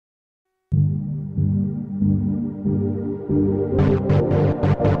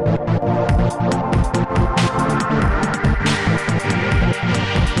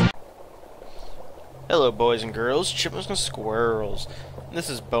Hello boys and girls, chipmunks and squirrels. This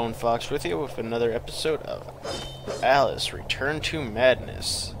is Bone Fox with you with another episode of Alice Return to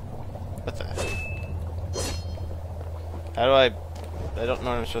Madness. What the heck? How do I don't know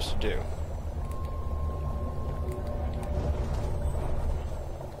what I'm supposed to do.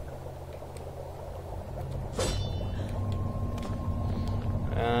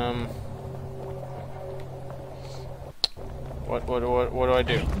 What do I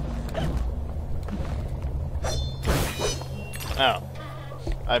do? Oh.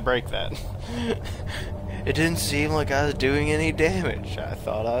 I break that. It didn't seem like I was doing any damage. I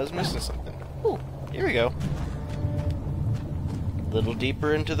thought I was missing something. Ooh, here we go. A little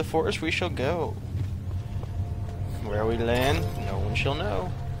deeper into the forest we shall go. Where we land, no one shall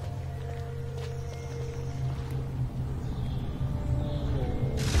know.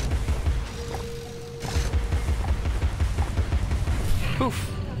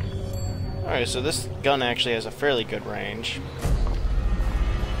 Poof. Alright, so this gun actually has a fairly good range.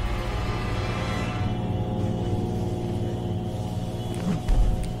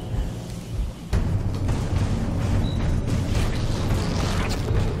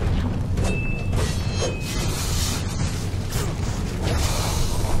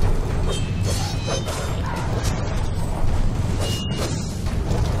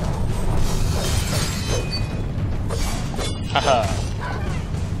 Haha.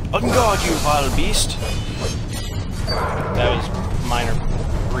 On guard, you vile beast! That was minor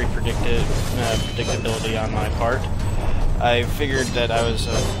predictability on my part. I figured that I was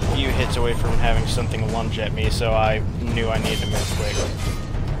a few hits away from having something lunge at me, so I knew I needed to move quick.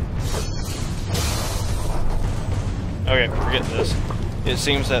 Okay, forget this. It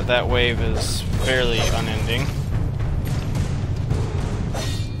seems that that wave is fairly unending.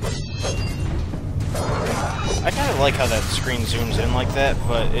 I kind of like how that screen zooms in like that,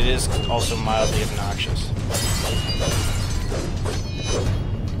 but it is also mildly obnoxious.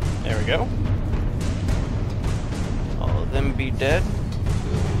 There we go. All of them be dead.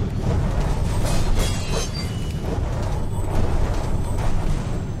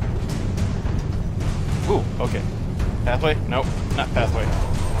 Ooh, okay. Pathway? Nope, not pathway.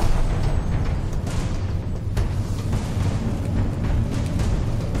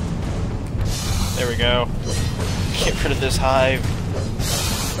 There we go. Get rid of this hive.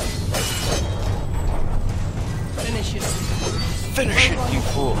 Finish it. Finish it, you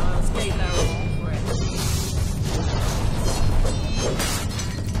fool.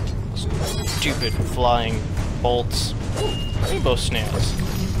 Stupid flying bolts. Rainbow snails.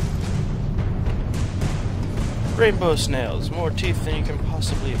 Rainbow snails. More teeth than you can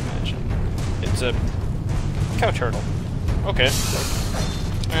possibly imagine. It's a cow turtle. Okay.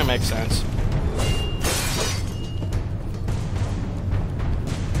 That makes sense.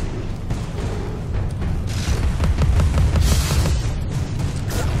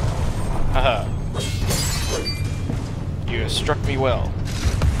 Haha. You have struck me well.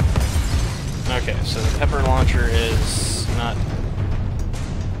 Okay, so the pepper launcher is not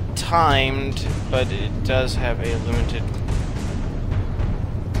timed, but it does have a limited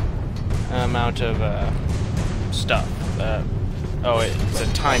amount of stuff. Oh, it's a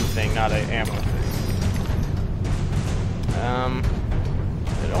time thing, not an ammo thing.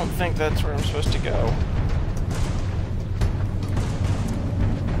 I don't think that's where I'm supposed to go.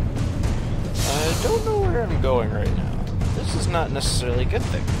 I don't know where I'm going right now. This is not necessarily a good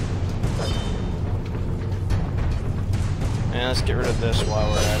thing. And let's get rid of this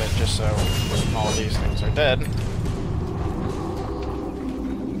while we're at it, just so all these things are dead.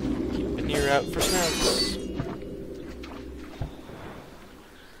 Keep an ear out for snakes.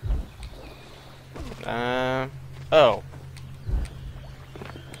 Oh.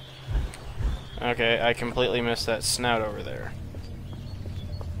 Okay, I completely missed that snout over there.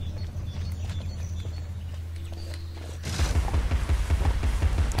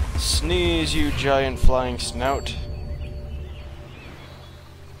 Sneeze, you giant flying snout.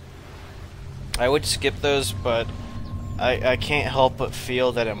 I would skip those, but I can't help but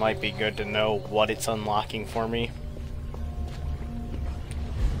feel that it might be good to know what it's unlocking for me.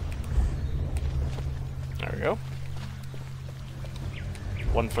 There we go.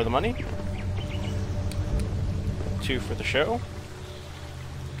 1 for the money. 2 for the show.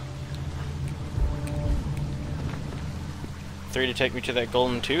 3 to take me to that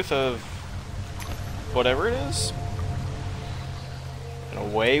golden tooth of whatever it is. And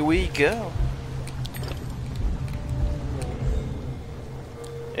away we go.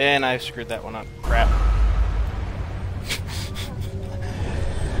 And I screwed that one up. Crap.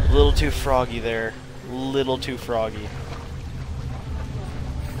 Little too froggy there. Little too froggy.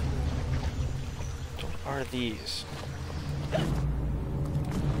 What are these? I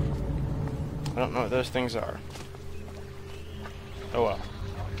don't know what those things are. Oh well.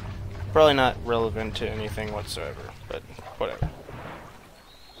 Probably not relevant to anything whatsoever, but whatever.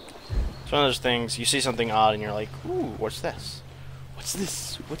 It's one of those things, you see something odd and you're like, ooh, what's this? What's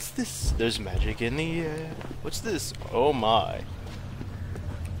this? What's this? There's magic in the air. What's this? Oh my.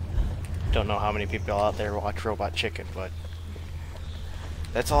 Don't know how many people out there watch Robot Chicken, but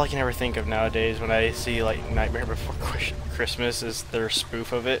that's all I can ever think of nowadays when I see like Nightmare Before Christmas is their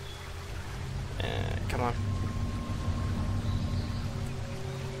spoof of it. Come on.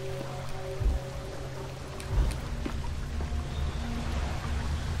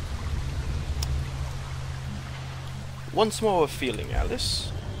 Once more feeling,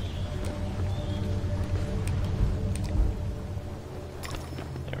 Alice.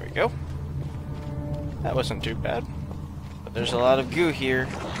 There we go. That wasn't too bad. But there's a lot of goo here.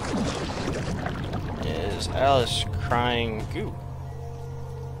 Is Alice crying goo?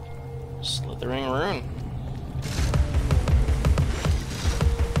 Slithering rune.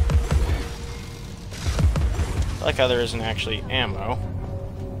 I like how there isn't actually ammo.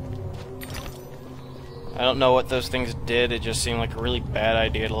 I don't know what those things did, it just seemed like a really bad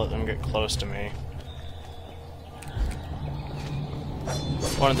idea to let them get close to me.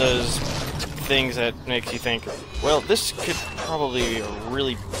 One of those things that makes you think, well, this could probably be a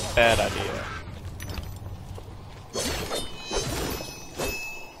really bad idea.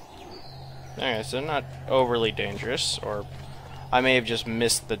 Okay, so not overly dangerous, or I may have just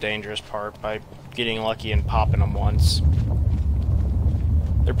missed the dangerous part by getting lucky and popping them once.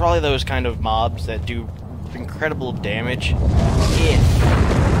 They're probably those kind of mobs that do incredible damage if...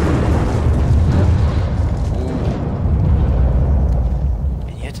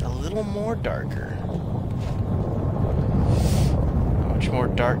 and yet a little more darker. How much more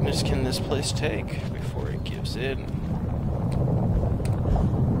darkness can this place take before it gives in?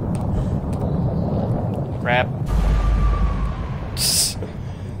 Crap.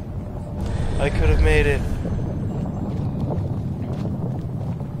 I could have made it.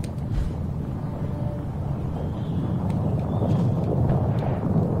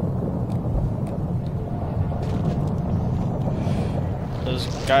 Those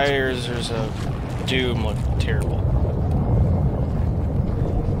geysers of doom look terrible.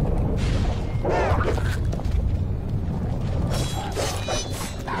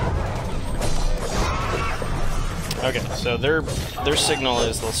 Okay, so their signal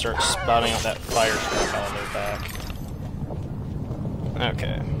is they'll start spouting out that fire crap out of their back.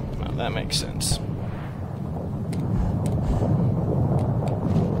 Okay, well, that makes sense.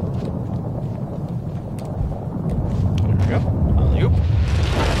 There we go. Alley-oop.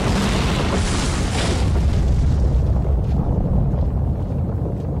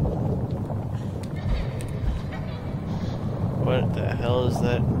 What the hell is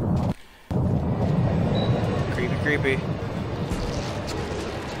that? Creepy.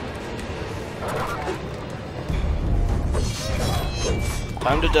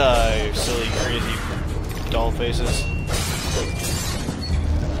 Time to die, you silly, crazy doll faces.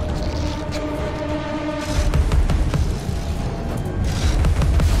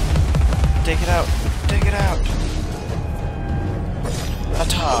 Take it out! Take it out!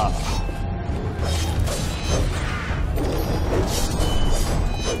 Ta-ta!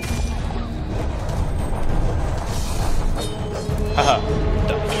 Haha,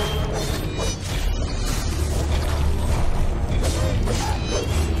 dodge.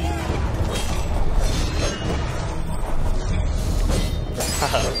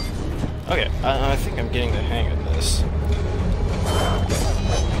 Haha. Okay, I think I'm getting the hang of this.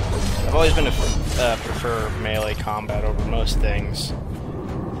 I've always been prefer melee combat over most things.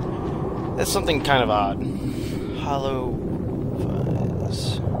 That's something kind of odd. Hollow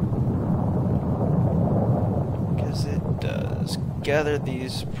vines. Because it does. Gather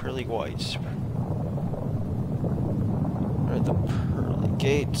these pearly whites. Or the pearly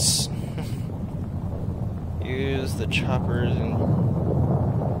gates. Use the choppers and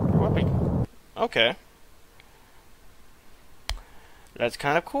whipping. Okay. That's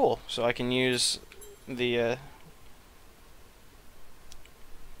kind of cool. So I can use the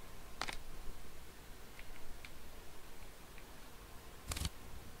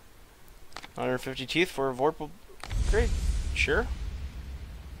 150 teeth for a vorpal. Great. Sure.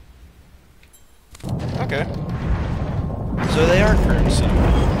 Okay. So they are currency.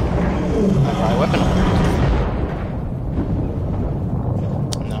 I buy weapon alert.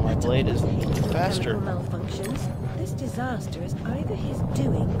 Now my blade is faster. Malfunctions. This disaster is either his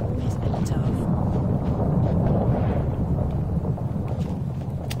doing or his epitaph.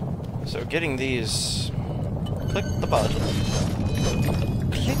 So getting these... Click the button.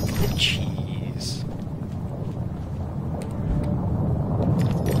 Click the cheese.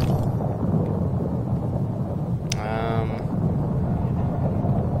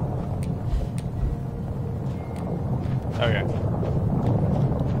 Okay.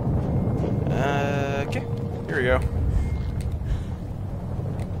 Okay. Here we go.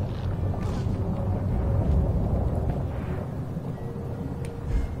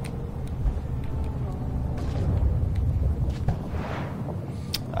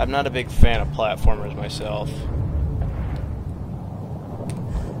 I'm not a big fan of platformers myself.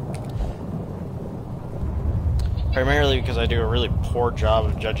 Primarily because I do a really poor job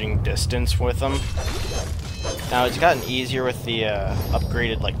of judging distance with them. Now, it's gotten easier with the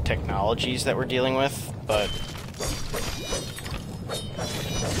upgraded like technologies that we're dealing with, but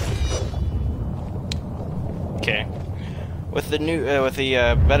okay. With the new,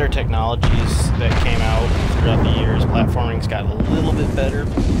 better technologies that came out throughout the years, platforming's got a little bit better.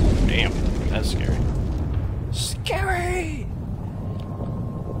 Damn, that's scary. Scary!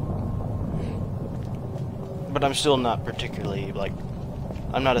 But I'm still not particularly, like,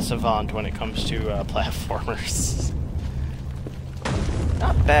 I'm not a savant when it comes to platformers.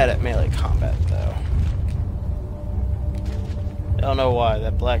 Not bad at melee combat, though. I don't know why,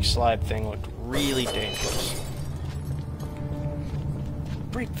 that black slide thing looked really dangerous.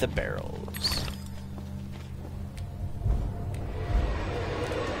 Break the barrels.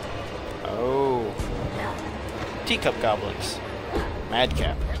 Oh. Teacup goblins.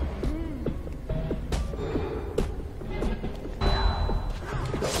 Madcap.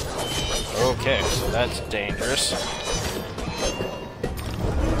 Okay, so that's dangerous.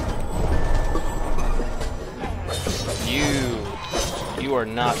 You are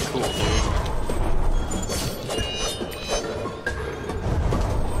not cool, dude.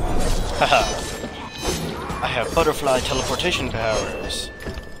 Haha. I have butterfly teleportation powers.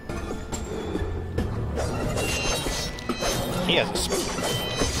 He has a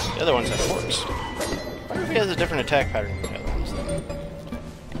spoon. The other ones have forks. I wonder if he has a different attack pattern than the other ones, then.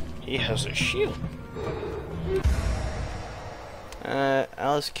 He has a shield.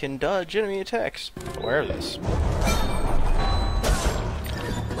 Alice can dodge enemy attacks. Aware of this.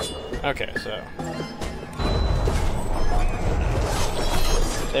 Okay, so...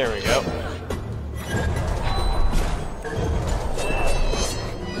 there we go.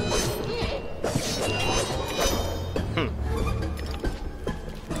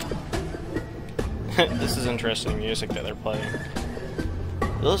 This is interesting music that they're playing.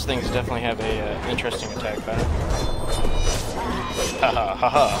 Those things definitely have a interesting attack pattern. Haha,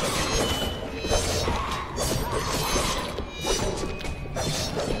 haha.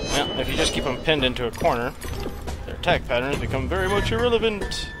 Well, if you just keep them pinned into a corner, their attack patterns become very much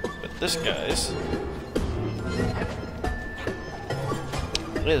irrelevant. But this guy's...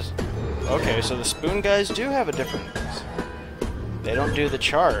 it is. Okay, so the spoon guys do have a difference. They don't do the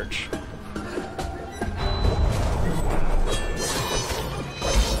charge.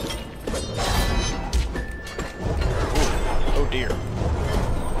 Dear.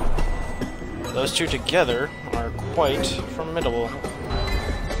 Those two together are quite formidable.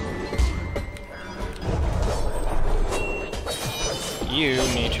 You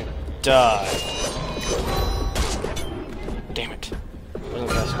need to die. Damn it.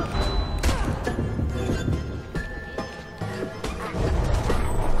 Wasn't fast enough.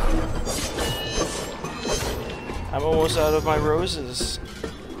 I'm almost out of my roses.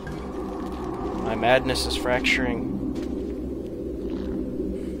 My madness is fracturing.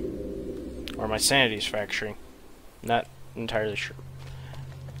 Or my sanity's fracturing. Not entirely sure.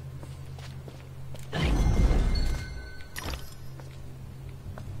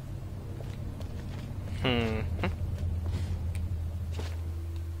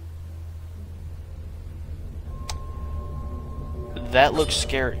 That looks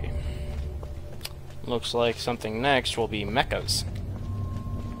scary. Looks like something next will be mechas.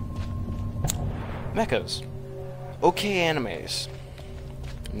 Mechas. Okay, animes.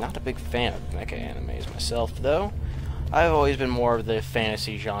 Not a big fan of mecha animes myself, though. I've always been more of the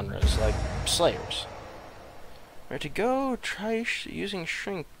fantasy genres, like Slayers. Where to go? Try using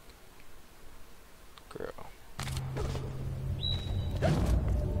Shrink. Grow.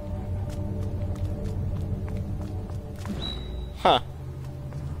 Huh.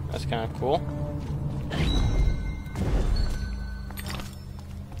 That's kind of cool.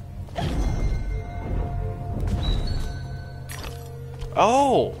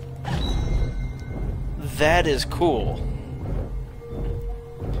 Oh! That is cool.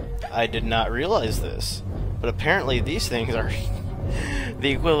 I did not realize this, but apparently these things are the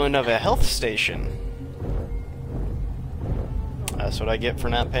equivalent of a health station. That's what I get for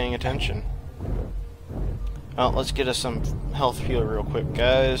not paying attention. Well, let's get us some health fuel real quick,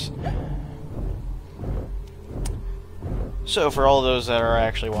 guys. So, for all those that are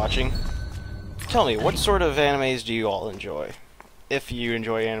actually watching, tell me, what sort of animes do you all enjoy? If you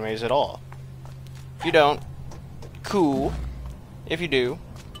enjoy animes at all. If you don't, cool. If you do,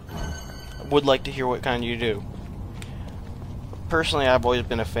 would like to hear what kind you do. Personally, I've always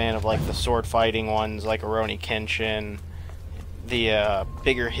been a fan of like the sword fighting ones, like Rurouni Kenshin, the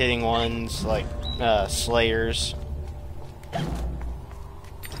bigger hitting ones, like Slayers.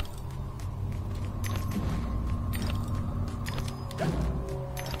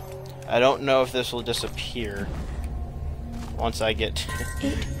 I don't know if this will disappear once I get...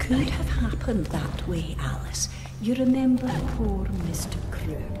 It could have happened that way, Alice. You remember poor Mr.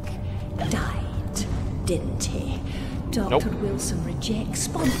 Crook died, didn't he? Dr. Nope. Wilson rejects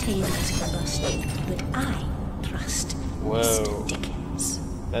spontaneous combustion, but I trust Mr. Dickens.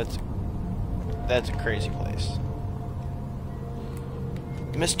 That's a crazy place.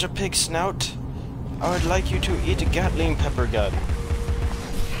 Mr. Pig Snout, I would like you to eat a Gatling pepper gun.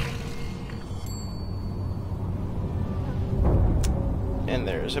 And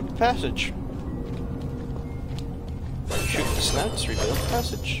there's a passage. Shoot the snouts, reveal the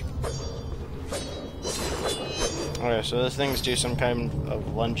passage. Okay, so those things do some kind of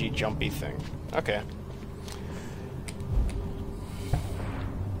lungy, jumpy thing. Okay.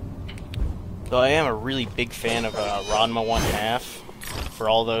 Though I am a really big fan of Ranma 1/2. For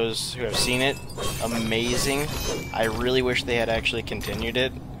all those who have seen it, amazing. I really wish they had actually continued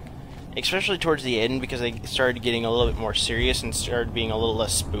it. Especially towards the end, because they started getting a little bit more serious and started being a little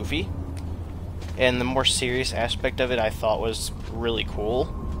less spoofy. And the more serious aspect of it I thought was really cool.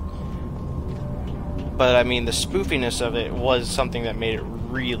 But I mean, the spoofiness of it was something that made it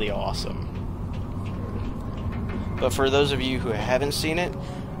really awesome. But for those of you who haven't seen it,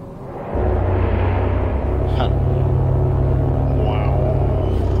 wow.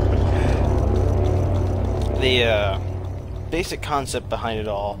 The basic concept behind it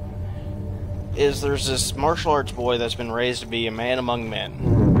all is there's this martial arts boy that's been raised to be a man among men.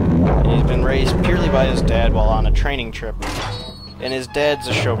 He's been raised purely by his dad while on a training trip, and his dad's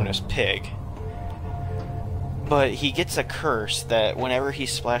a chauvinist pig. But he gets a curse that whenever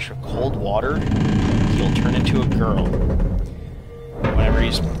he's splashed with cold water, he'll turn into a girl. Whenever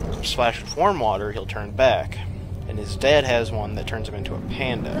he's splashed with warm water, he'll turn back. And his dad has one that turns him into a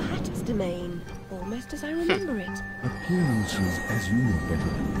panda. The Hatter's domain, almost as I remember it. Appearances, as you know better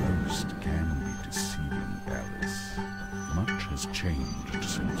than most, can be deceiving, Alice. Much has changed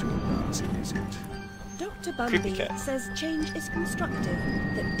since your last visit. Dr. Creepy Bunby cat. says change is constructive,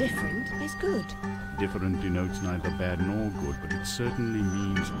 that different is good. Different denotes neither bad nor good, but it certainly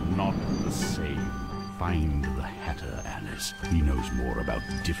means not the same. Find the Hatter, Alice. He knows more about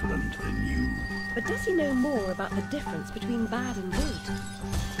different than you. But does he know more about the difference between bad and good?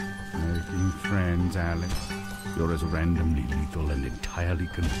 Making friends, Alice. You're as randomly lethal and entirely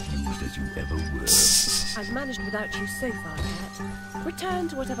confused as you ever were. I've managed without you so far, Cat. Return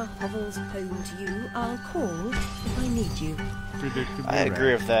to whatever hovels home to you. I'll call if I need you. I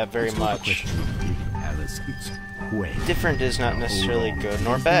agree with that very It's not a much. question of if, Alice. It's when. Different is not necessarily good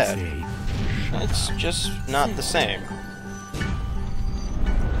nor bad. It's just not the same.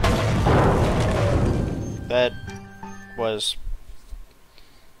 That was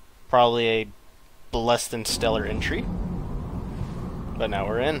probably a less than stellar entry, but now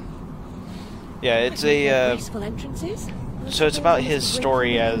we're in. Yeah, it's a Graceful entrances. so it's about his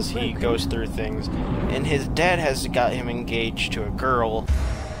story as he goes through things, and his dad has got him engaged to a girl,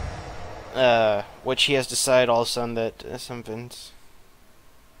 which he has decided all of a sudden that something's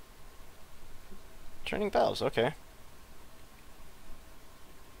turning bells. Okay.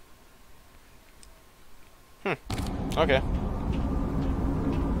 Okay.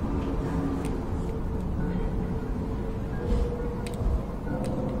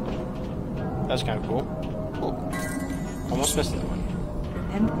 That's kind of cool. Ooh. Almost missed that one.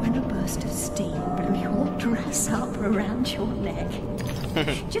 Remember when a burst of steam blew your dress up around your neck?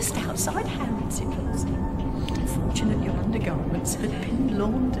 Just outside Harrods it was. Fortunate your undergarments had been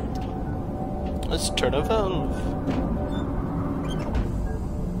laundered. Let's turn a valve.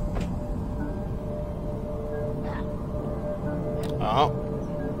 Oh.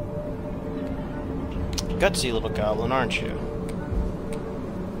 Gutsy little goblin, aren't you?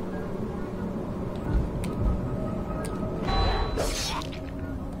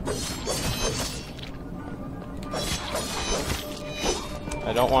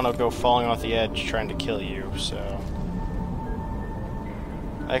 I don't want to go falling off the edge trying to kill you, so...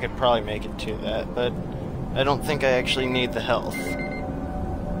 I could probably make it to that, but I don't think I actually need the health.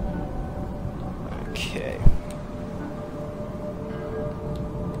 Okay.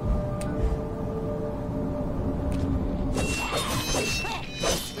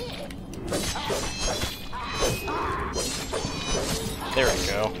 There we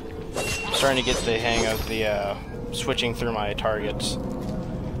go. I'm starting to get the hang of the switching through my targets.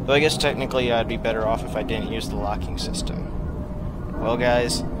 Though I guess technically I'd be better off if I didn't use the locking system. Well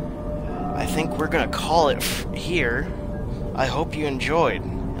guys, I think we're gonna call it here. I hope you enjoyed,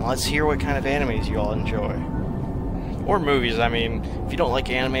 and let's hear what kind of animes you all enjoy. Or movies, I mean, if you don't like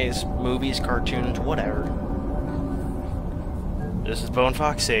animes, movies, cartoons, whatever. This is Bone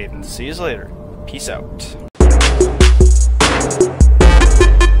Fox 8, and see you later. Peace out.